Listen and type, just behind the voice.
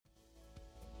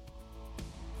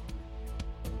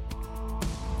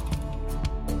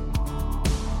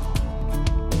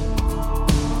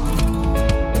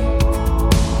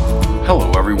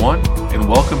everyone, and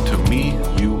welcome to Me,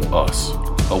 You, Us,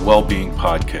 a well-being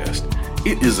podcast.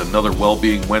 It is another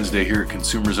Well-Being Wednesday here at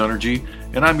Consumers Energy,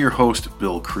 and I'm your host,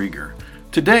 Bill Krieger.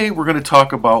 Today, we're going to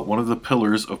talk about one of the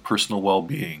pillars of personal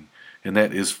well-being, and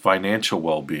that is financial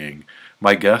well-being.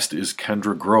 My guest is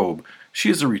Kendra Grobe.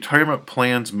 She is a retirement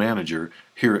plans manager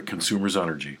here at Consumers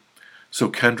Energy.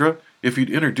 So, Kendra, if you'd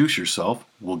introduce yourself,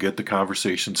 we'll get the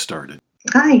conversation started.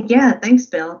 Hi, thanks,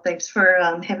 Bill. Thanks for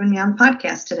having me on the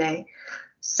podcast today.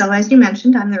 So as you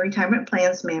mentioned, I'm the retirement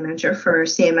plans manager for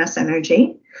CMS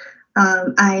Energy.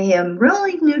 I am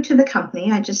really new to the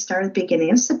company. I just started the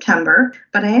beginning of September,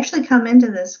 but I actually come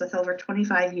into this with over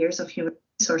 25 years of human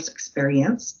resource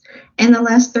experience, and the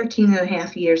last 13 and a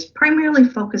half years primarily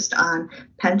focused on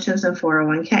pensions and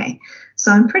 401k.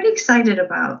 So I'm pretty excited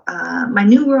about my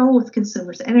new role with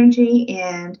Consumers Energy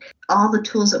and all the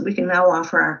tools that we can now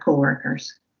offer our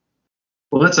coworkers.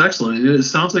 Well, that's excellent. It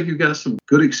sounds like you've got some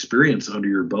good experience under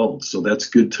your belt, so that's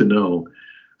good to know.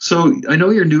 So I know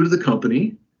you're new to the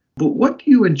company, but what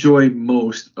do you enjoy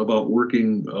most about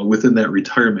working within that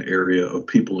retirement area of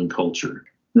people and culture?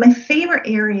 My favorite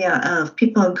area of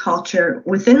people and culture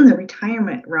within the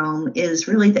retirement realm is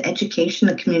really the education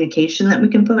and communication that we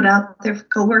can put out there for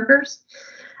coworkers.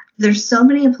 There's so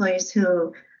many employees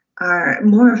who are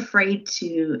more afraid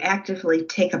to actively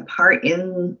take a part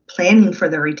in planning for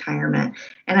their retirement.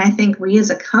 And I think we as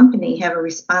a company have a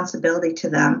responsibility to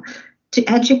them to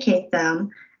educate them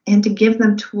and to give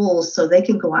them tools so they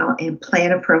can go out and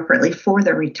plan appropriately for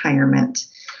their retirement.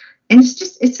 And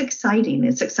it's exciting.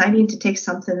 It's exciting to take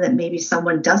something that maybe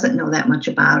someone doesn't know that much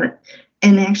about it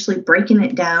and actually breaking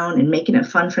it down and making it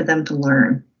fun for them to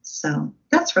learn. So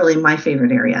that's really my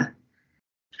favorite area.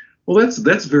 Well,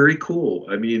 that's very cool.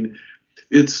 I mean,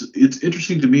 it's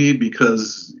interesting to me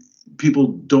because people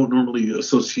don't normally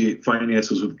associate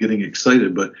finances with getting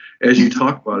excited, but as you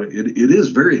talk about it, it is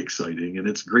very exciting, and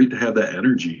it's great to have that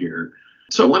energy here.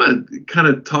 So I want to kind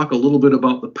of talk a little bit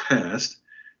about the past.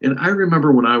 And I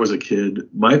remember when I was a kid,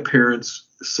 my parents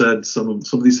said some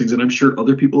of these things, and I'm sure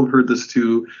other people have heard this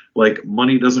too, like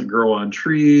money doesn't grow on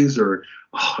trees, or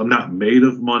I'm not made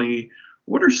of money.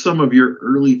 What are some of your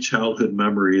early childhood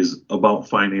memories about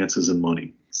finances and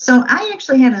money? So I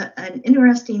actually had an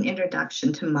interesting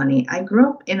introduction to money. I grew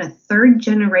up in a third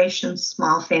generation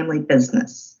small family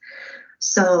business.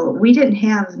 So we didn't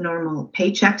have normal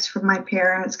paychecks from my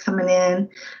parents coming in,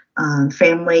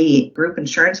 family group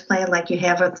insurance plan like you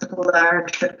have at the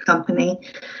larger company.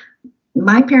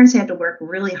 My parents had to work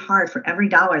really hard for every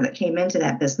dollar that came into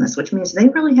that business, which means they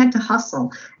really had to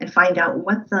hustle and find out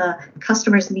what the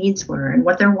customers' needs were and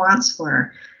what their wants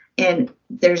were. And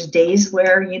there's days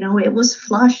where, it was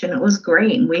flush and it was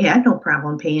great and we had no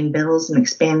problem paying bills and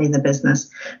expanding the business.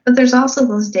 But there's also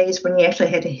those days when you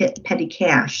actually had to hit petty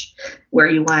cash, where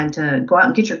you wanted to go out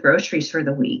and get your groceries for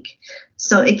the week.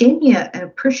 So it gave me an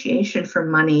appreciation for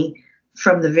money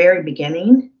from the very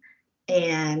beginning.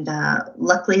 And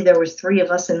luckily, there was 3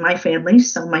 of us in my family,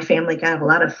 so my family got a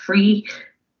lot of free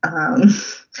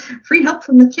help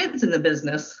from the kids in the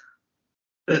business.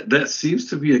 That seems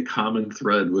to be a common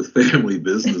thread with family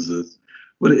businesses.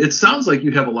 But it sounds like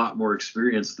you have a lot more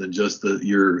experience than just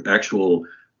your actual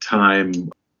time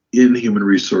in human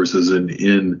resources and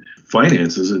in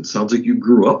finances. It sounds like you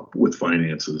grew up with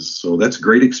finances, so that's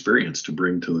great experience to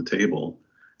bring to the table.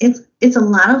 It's a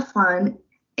lot of fun.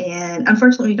 And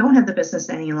unfortunately, we don't have the business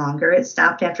any longer. It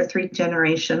stopped after 3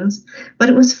 generations, but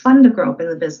it was fun to grow up in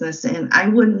the business, and I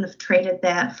wouldn't have traded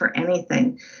that for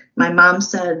anything. My mom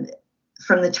said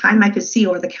from the time I could see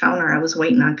over the counter, I was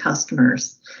waiting on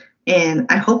customers. And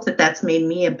I hope that that's made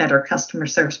me a better customer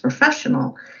service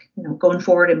professional, going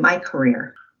forward in my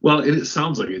career. Well, it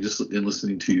sounds like it, just in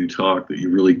listening to you talk, that you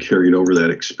really carried over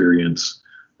that experience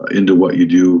into what you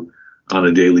do on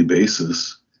a daily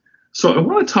basis. So I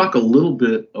want to talk a little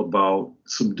bit about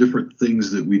some different things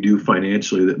that we do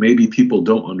financially that maybe people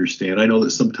don't understand. I know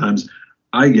that sometimes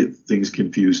I get things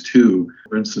confused too.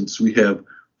 For instance, we have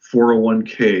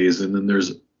 401ks, and then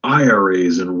there's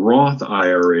IRAs and Roth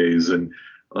IRAs, and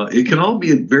it can all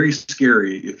be very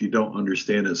scary if you don't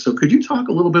understand it. So could you talk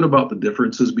a little bit about the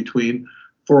differences between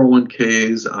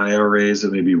 401ks, IRAs,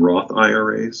 and maybe Roth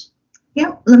IRAs?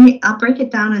 Yeah, I'll break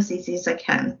it down as easy as I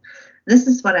can. This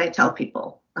is what I tell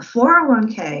people. A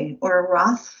 401k or a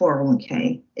Roth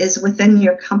 401k is within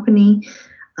your company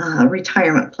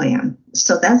retirement plan.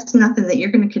 So that's nothing that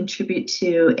you're going to contribute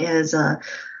to as a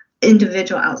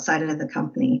individual outside of the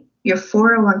company. Your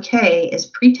 401k is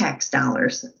pre-tax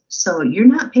dollars. So you're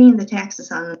not paying the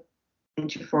taxes on your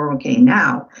 401k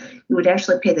now. You would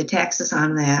actually pay the taxes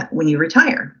on that when you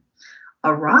retire.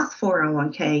 A Roth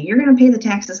 401k, you're going to pay the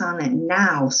taxes on that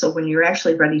now. So when you're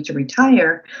actually ready to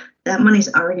retire, that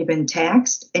money's already been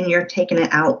taxed and you're taking it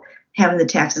out, having the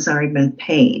taxes already been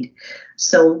paid.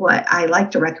 So what I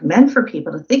like to recommend for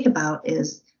people to think about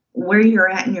is where you're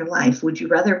at in your life. Would you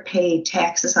rather pay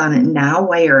taxes on it now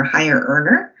while you're a higher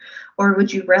earner? Or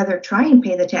would you rather try and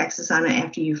pay the taxes on it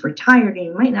after you've retired and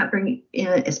you might not bring in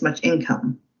as much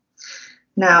income?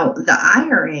 Now, the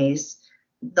IRAs,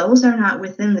 those are not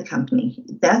within the company.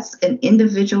 That's an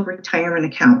individual retirement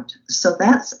account. So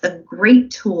that's a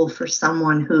great tool for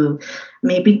someone who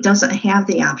maybe doesn't have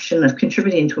the option of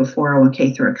contributing to a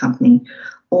 401k through a company,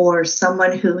 or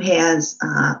someone who has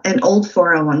an old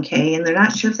 401k and they're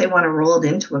not sure if they want to roll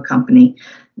it into a company.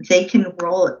 They can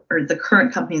roll it, or the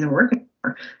current company they're working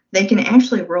for, they can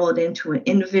actually roll it into an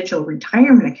individual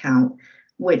retirement account,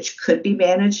 which could be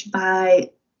managed by,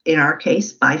 in our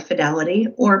case, by Fidelity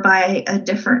or by a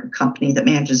different company that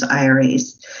manages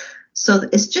IRAs. So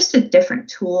it's just a different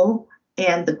tool.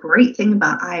 And the great thing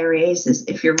about IRAs is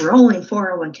if you're rolling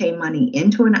 401k money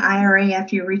into an IRA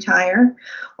after you retire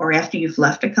or after you've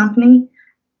left a company,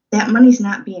 that money's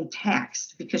not being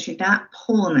taxed because you're not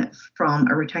pulling it from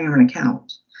a retirement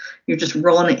account. You're just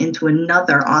rolling it into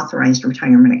another authorized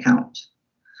retirement account.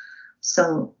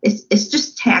 So it's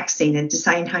just taxing and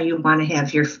deciding how you want to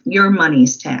have your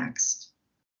monies taxed.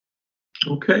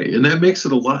 Okay, and that makes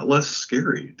it a lot less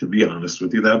scary, to be honest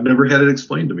with you. I've never had it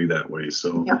explained to me that way.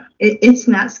 So yeah, it's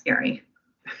not scary,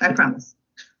 I promise.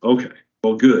 Okay,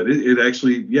 well, good. It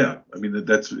actually, yeah. I mean,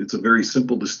 it's a very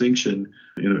simple distinction.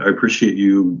 I appreciate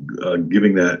you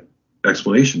giving that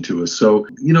explanation to us. So,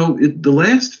 the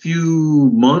last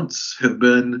few months have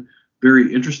been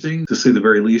very interesting, to say the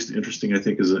very least. Interesting, I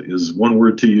think, is one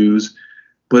word to use,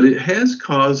 but it has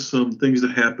caused some things to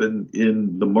happen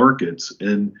in the markets,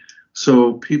 and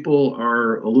so people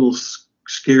are a little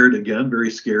scared, again, very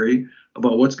scary,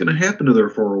 about what's going to happen to their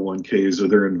 401ks or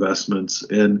their investments.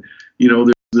 And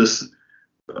there's this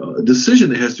decision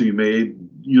that has to be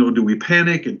made. Do we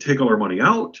panic and take all our money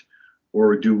out,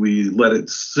 or do we let it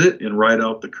sit and ride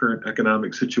out the current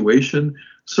economic situation?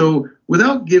 So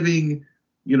without giving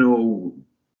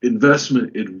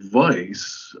investment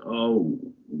advice,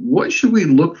 what should we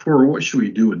look for? What should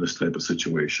we do in this type of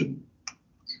situation?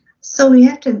 So we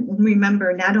have to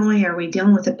remember, not only are we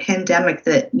dealing with a pandemic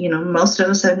that, most of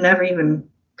us have never even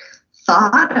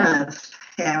thought of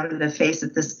having to face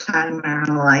at this time in our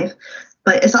life,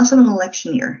 but it's also an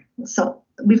election year. So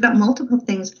we've got multiple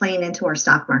things playing into our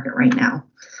stock market right now.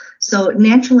 So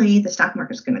naturally, the stock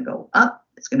market is going to go up.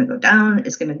 It's going to go down.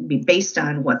 It's going to be based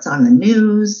on what's on the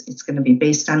news. It's going to be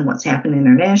based on what's happening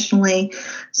internationally.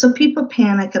 So people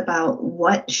panic about,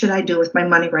 what should I do with my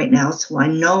money right now so I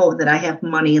know that I have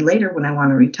money later when I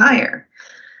want to retire?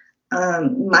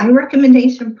 My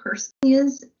recommendation personally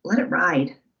is let it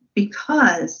ride,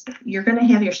 because you're going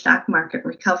to have your stock market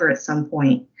recover at some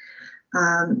point.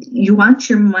 You want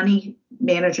your money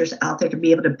managers out there to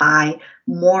be able to buy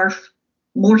more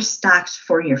stocks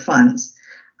for your funds.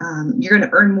 You're going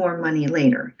to earn more money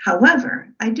later. However,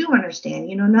 I do understand,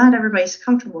 not everybody's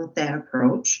comfortable with that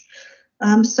approach.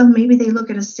 So maybe they look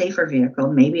at a safer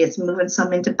vehicle. Maybe it's moving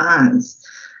some into bonds.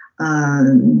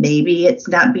 Maybe it's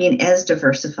not being as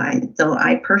diversified. Though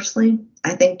I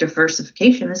think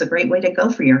diversification is a great way to go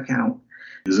for your account.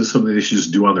 Is this something they should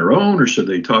just do on their own, or should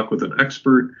they talk with an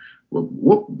expert?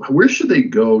 Where should they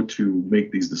go to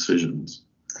make these decisions?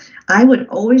 I would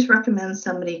always recommend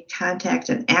somebody contact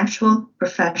an actual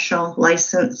professional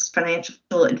licensed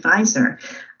financial advisor.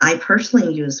 I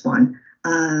personally use one.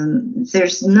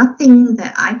 There's nothing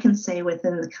that I can say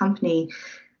within the company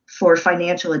for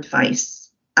financial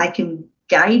advice. I can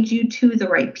guide you to the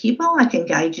right people. I can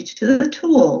guide you to the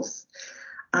tools.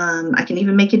 I can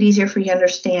even make it easier for you to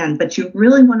understand, but you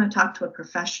really want to talk to a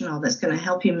professional that's going to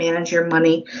help you manage your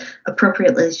money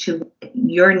appropriately to what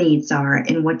your needs are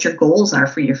and what your goals are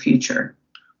for your future.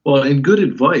 Well, and good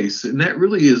advice. And that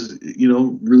really is,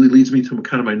 really leads me to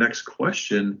kind of my next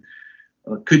question.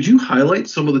 Could you highlight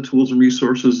some of the tools and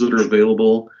resources that are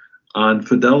available on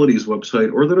Fidelity's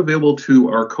website, or that are available to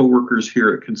our coworkers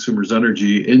here at Consumers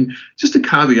Energy? And just a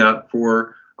caveat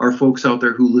for our folks out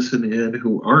there who listen in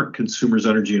who aren't Consumers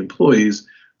Energy employees,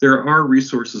 there are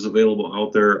resources available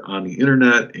out there on the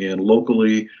internet and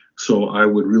locally. So I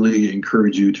would really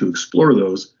encourage you to explore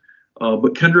those.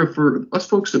 But Kendra, for us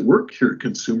folks that work here at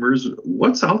Consumers,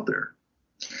 what's out there?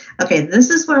 Okay,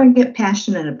 this is where I get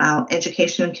passionate about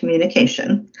education and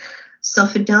communication. So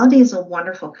Fidelity is a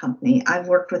wonderful company. I've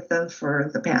worked with them for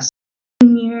the past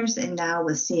years, and now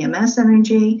with CMS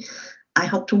Energy. I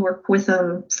hope to work with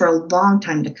them for a long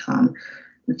time to come.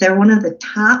 They're one of the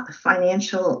top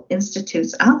financial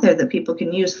institutes out there that people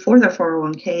can use for their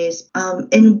 401ks.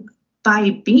 And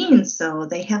by being so,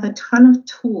 they have a ton of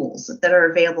tools that are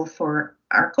available for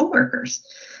our coworkers.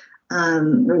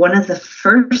 One of the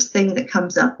first thing that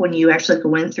comes up when you actually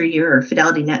go in through your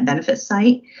Fidelity Net Benefits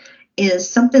site is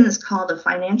something that's called a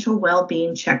financial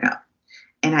well-being checkup.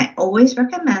 And I always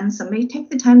recommend somebody take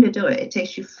the time to do it. It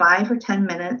takes you 5 or 10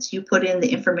 minutes. You put in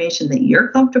the information that you're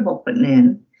comfortable putting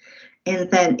in, and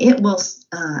then it will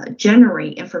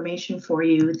generate information for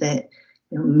you that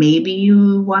maybe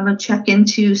you want to check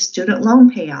into student loan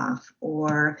payoff,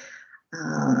 or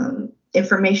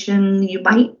information you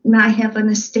might not have an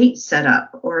estate set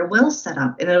up or a will set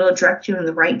up, and it'll direct you in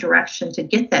the right direction to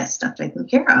get that stuff taken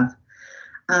care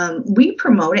of. We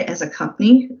promote it as a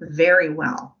company very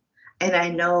well. And I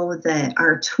know that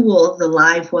our tool, the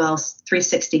LiveWell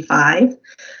 365,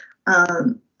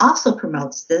 also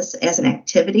promotes this as an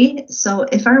activity. So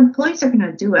if our employees are going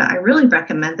to do it, I really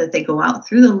recommend that they go out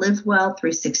through the LiveWell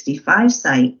 365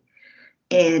 site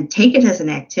and take it as an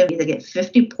activity. They get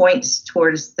 50 points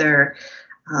towards their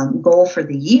goal for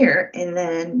the year, and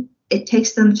then it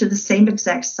takes them to the same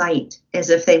exact site as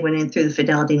if they went in through the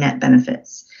Fidelity Net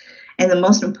Benefits. And the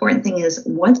most important thing is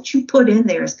what you put in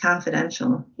there is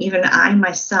confidential. Even I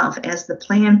myself, as the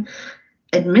plan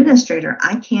administrator,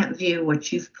 I can't view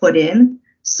what you've put in.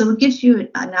 So it gives you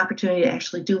an opportunity to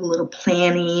actually do a little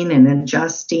planning and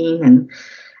adjusting,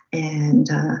 and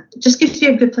just gives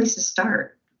you a good place to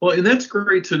start. Well, and that's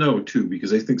great to know, too,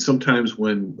 because I think sometimes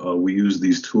when we use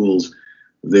these tools,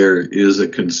 there is a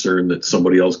concern that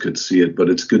somebody else could see it. But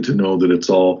it's good to know that it's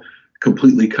all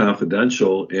completely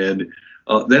confidential. And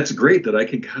that's great that I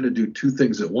can kind of do two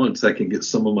things at once. I can get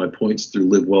some of my points through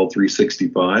LiveWell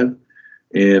 365,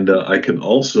 and I can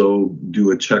also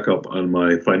do a checkup on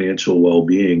my financial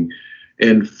well-being.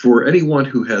 And for anyone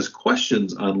who has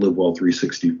questions on LiveWell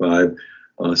 365,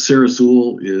 Sarah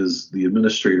Zuhl is the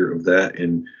administrator of that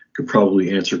and could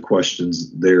probably answer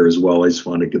questions there as well. I just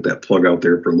want to get that plug out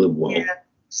there for LiveWell. Yeah,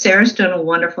 Sarah's done a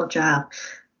wonderful job.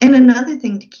 And another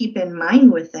thing to keep in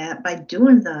mind with that, by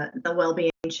doing the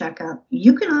well-being checkup,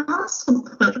 you can also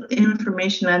put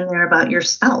information on there about your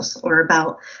spouse or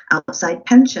about outside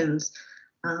pensions.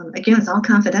 Again, it's all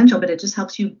confidential, but it just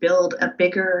helps you build a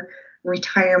bigger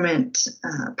retirement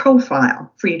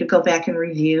profile for you to go back and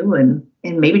review and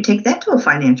maybe take that to a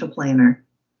financial planner.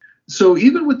 So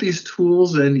even with these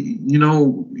tools and,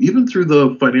 even through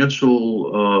the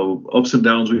financial ups and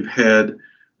downs we've had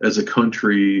as a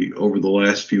country over the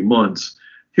last few months,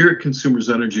 here at Consumers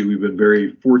Energy, we've been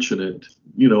very fortunate,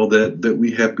 that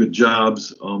we have good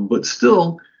jobs, but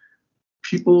still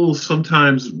people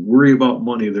sometimes worry about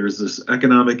money. There's this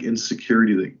economic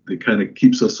insecurity that kind of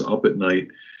keeps us up at night.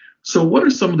 So what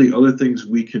are some of the other things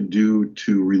we can do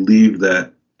to relieve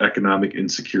that economic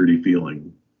insecurity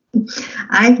feeling?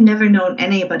 I've never known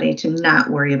anybody to not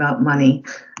worry about money.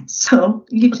 So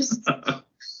you just...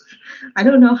 I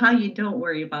don't know how you don't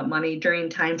worry about money during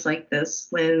times like this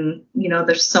when,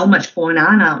 there's so much going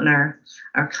on out in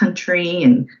our country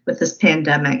and with this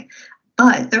pandemic.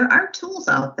 But there are tools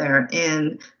out there,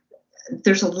 and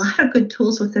there's a lot of good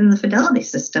tools within the Fidelity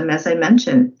system. As I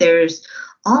mentioned, there's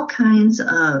all kinds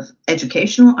of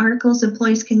educational articles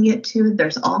employees can get to.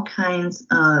 There's all kinds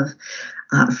of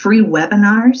free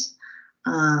webinars.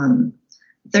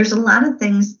 There's a lot of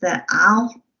things that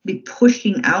I'll be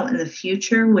pushing out in the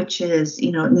future, which is,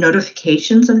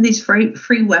 notifications of these free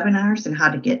webinars and how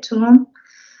to get to them.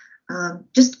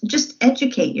 Just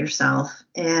educate yourself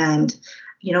and,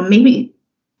 maybe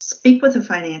speak with a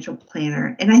financial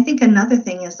planner. And I think another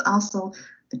thing is also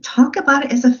talk about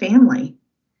it as a family.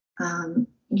 No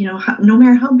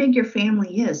matter how big your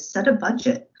family is, set a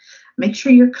budget. Make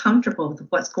sure you're comfortable with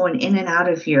what's going in and out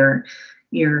of your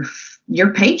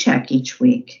paycheck each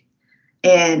week.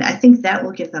 And I think that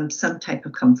will give them some type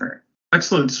of comfort.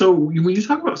 Excellent. So when you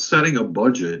talk about setting a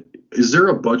budget, is there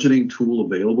a budgeting tool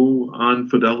available on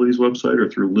Fidelity's website or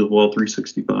through LiveWell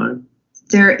 365?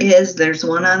 There is. There's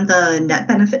one on the Net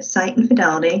Benefits site in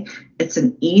Fidelity. It's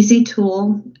an easy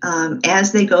tool.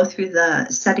 As they go through the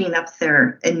setting up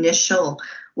their initial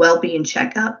well-being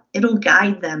checkup, it'll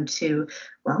guide them to,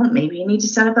 maybe you need to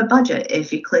set up a budget.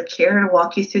 If you click here, it'll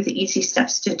walk you through the easy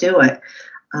steps to do it.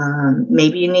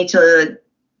 Maybe you need to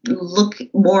look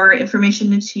more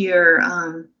information into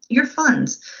your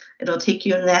funds. It'll take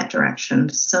you in that direction.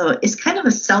 So it's kind of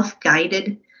a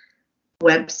self-guided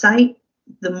website.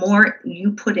 The more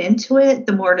you put into it,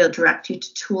 the more it'll direct you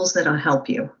to tools that'll help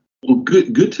you. Well,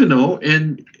 good to know.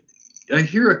 And I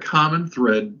hear a common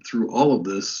thread through all of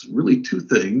this, really two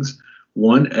things.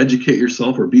 One, educate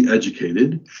yourself or be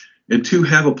educated. and two,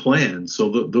 have a plan. So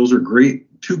those are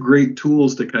two great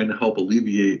tools to kind of help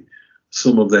alleviate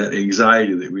some of that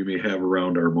anxiety that we may have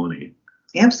around our money.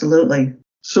 Absolutely.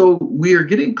 So we are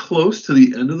getting close to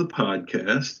the end of the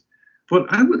podcast, but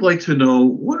I would like to know,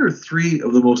 what are 3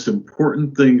 of the most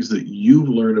important things that you've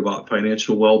learned about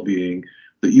financial well-being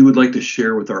that you would like to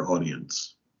share with our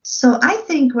audience? So I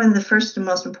think one of the first and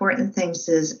most important things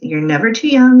is you're never too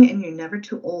young and you're never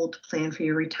too old to plan for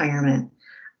your retirement.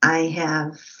 I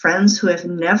have friends who have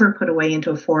never put away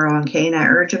into a 401k, and I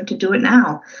urge them to do it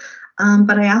now.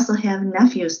 But I also have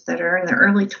nephews that are in their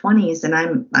early 20s,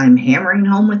 and I'm hammering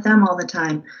home with them all the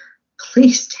time.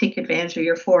 Please take advantage of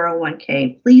your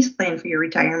 401k. Please plan for your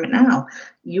retirement now.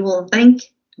 You will thank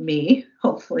me,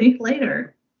 hopefully,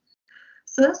 later.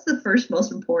 So that's the first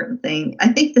most important thing. I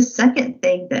think the second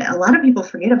thing that a lot of people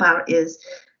forget about is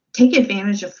take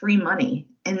advantage of free money.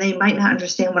 And they might not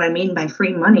understand what I mean by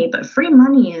free money, but free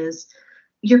money is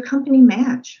your company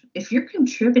match. If you're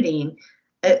contributing,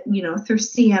 through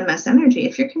CMS Energy,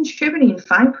 if you're contributing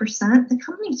 5%, the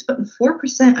company's putting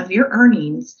 4% of your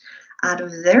earnings out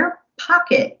of their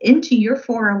pocket into your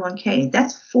 401k.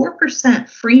 That's 4%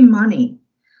 free money.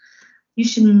 You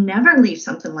should never leave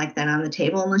something like that on the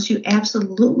table unless you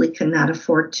absolutely cannot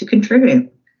afford to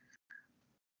contribute.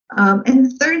 And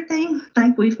the third thing,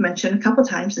 like we've mentioned a couple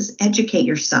times, is educate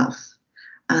yourself.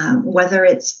 Whether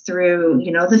it's through,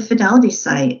 the Fidelity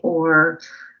site, or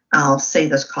I'll say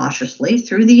this cautiously,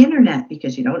 through the internet,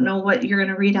 because you don't know what you're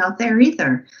going to read out there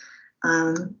either.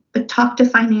 But talk to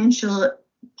financial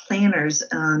planners,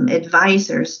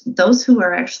 advisors, those who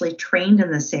are actually trained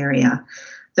in this area.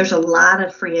 There's a lot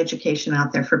of free education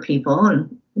out there for people,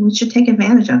 and we should take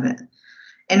advantage of it.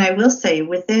 And I will say,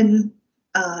 within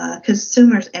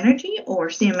Consumers Energy or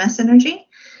CMS Energy,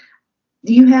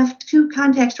 you have 2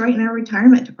 contacts right in our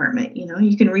retirement department.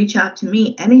 You can reach out to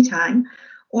me anytime,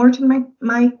 or to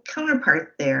my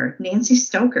counterpart there, Nancy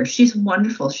Stoker. She's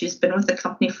wonderful. She's been with the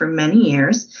company for many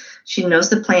years. She knows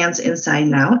the plans inside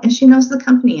and out, and she knows the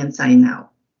company inside and out.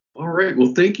 All right.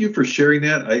 Well, thank you for sharing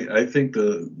that. I think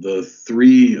the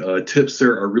 3 tips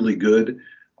there are really good.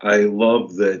 I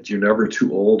love that you're never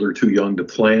too old or too young to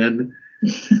plan.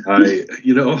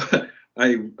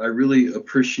 I really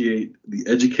appreciate the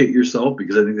educate yourself,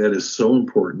 because I think that is so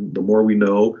important. The more we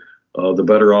know, the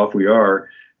better off we are.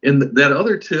 And that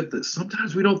other tip that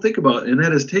sometimes we don't think about, and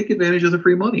that is take advantage of the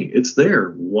free money. It's there.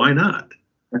 Why not?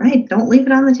 Right. Don't leave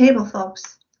it on the table,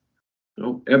 folks.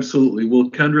 No, absolutely. Well,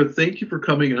 Kendra, thank you for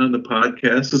coming on the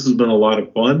podcast. This has been a lot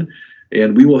of fun,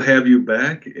 and we will have you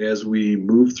back as we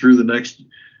move through the next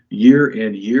year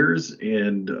and years,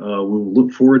 and we'll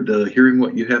look forward to hearing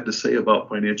what you have to say about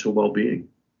financial well-being.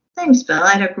 Thanks, Bill.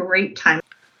 I had a great time.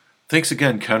 Thanks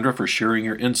again, Kendra, for sharing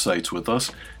your insights with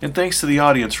us, and thanks to the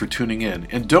audience for tuning in.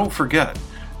 And don't forget,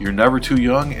 you're never too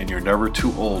young and you're never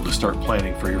too old to start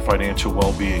planning for your financial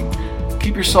well-being.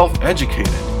 Keep yourself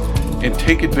educated and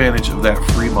take advantage of that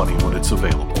free money when it's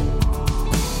available.